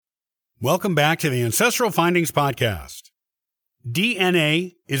Welcome back to the Ancestral Findings Podcast.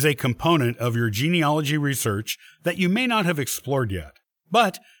 DNA is a component of your genealogy research that you may not have explored yet,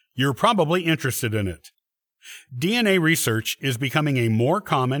 but you're probably interested in it. DNA research is becoming a more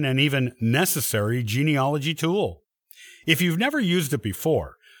common and even necessary genealogy tool. If you've never used it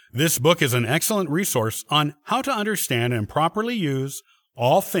before, this book is an excellent resource on how to understand and properly use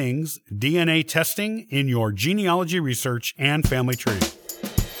all things DNA testing in your genealogy research and family tree.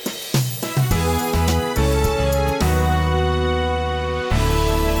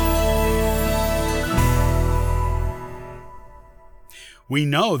 We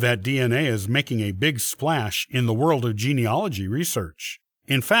know that DNA is making a big splash in the world of genealogy research.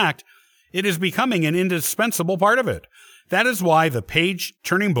 In fact, it is becoming an indispensable part of it. That is why the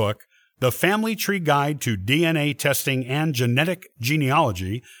page-turning book, The Family Tree Guide to DNA Testing and Genetic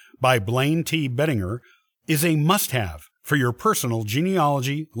Genealogy by Blaine T. Bettinger, is a must-have for your personal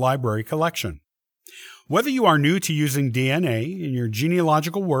genealogy library collection. Whether you are new to using DNA in your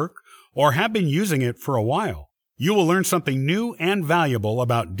genealogical work or have been using it for a while, you will learn something new and valuable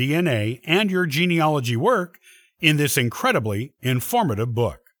about DNA and your genealogy work in this incredibly informative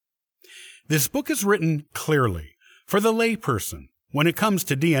book. This book is written clearly for the layperson when it comes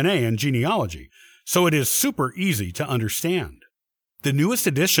to DNA and genealogy, so it is super easy to understand. The newest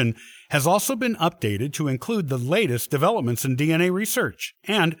edition has also been updated to include the latest developments in DNA research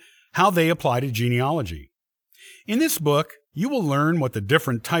and how they apply to genealogy. In this book, you will learn what the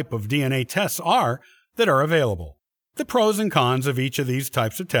different type of DNA tests are that are available, the pros and cons of each of these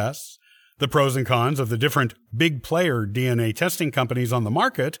types of tests, the pros and cons of the different big player DNA testing companies on the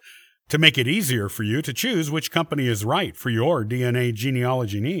market to make it easier for you to choose which company is right for your DNA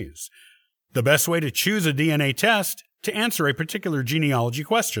genealogy needs, the best way to choose a DNA test to answer a particular genealogy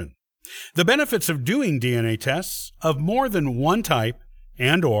question, the benefits of doing DNA tests of more than one type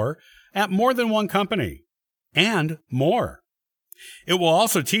and/or at more than one company, and more. It will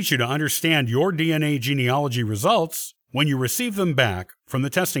also teach you to understand your DNA genealogy results when you receive them back from the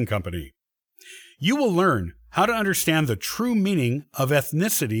testing company. You will learn how to understand the true meaning of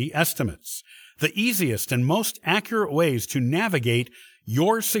ethnicity estimates, the easiest and most accurate ways to navigate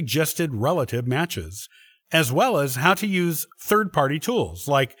your suggested relative matches, as well as how to use third-party tools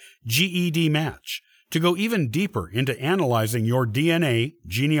like GEDmatch to go even deeper into analyzing your DNA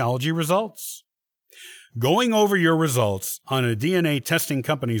genealogy results. Going over your results on a DNA testing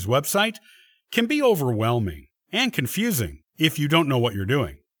company's website can be overwhelming and confusing if you don't know what you're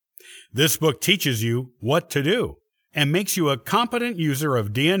doing. This book teaches you what to do and makes you a competent user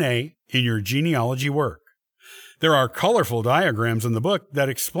of DNA in your genealogy work. There are colorful diagrams in the book that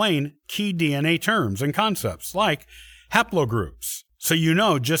explain key DNA terms and concepts like haplogroups, so you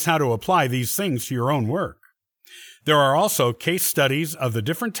know just how to apply these things to your own work. There are also case studies of the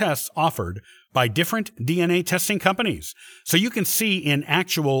different tests offered by different DNA testing companies, so you can see in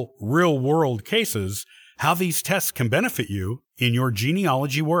actual real-world cases how these tests can benefit you in your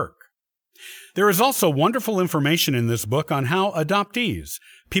genealogy work. There is also wonderful information in this book on how adoptees,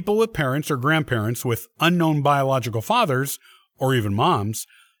 people with parents or grandparents with unknown biological fathers, or even moms,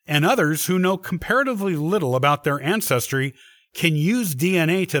 and others who know comparatively little about their ancestry can use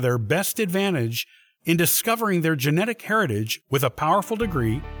DNA to their best advantage in discovering their genetic heritage with a powerful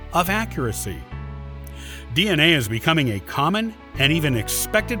degree of accuracy. DNA is becoming a common and even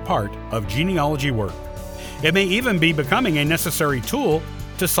expected part of genealogy work. It may even be becoming a necessary tool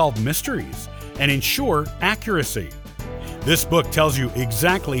to solve mysteries and ensure accuracy. This book tells you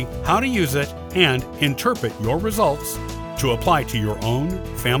exactly how to use it and interpret your results to apply to your own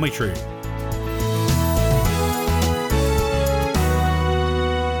family tree.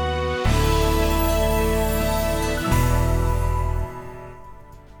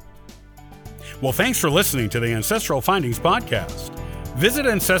 Well, thanks for listening to the Ancestral Findings Podcast. Visit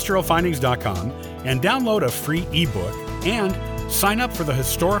ancestralfindings.com and download a free ebook and sign up for the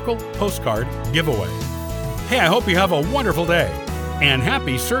historical postcard giveaway. Hey, I hope you have a wonderful day and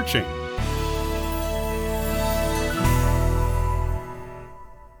happy searching.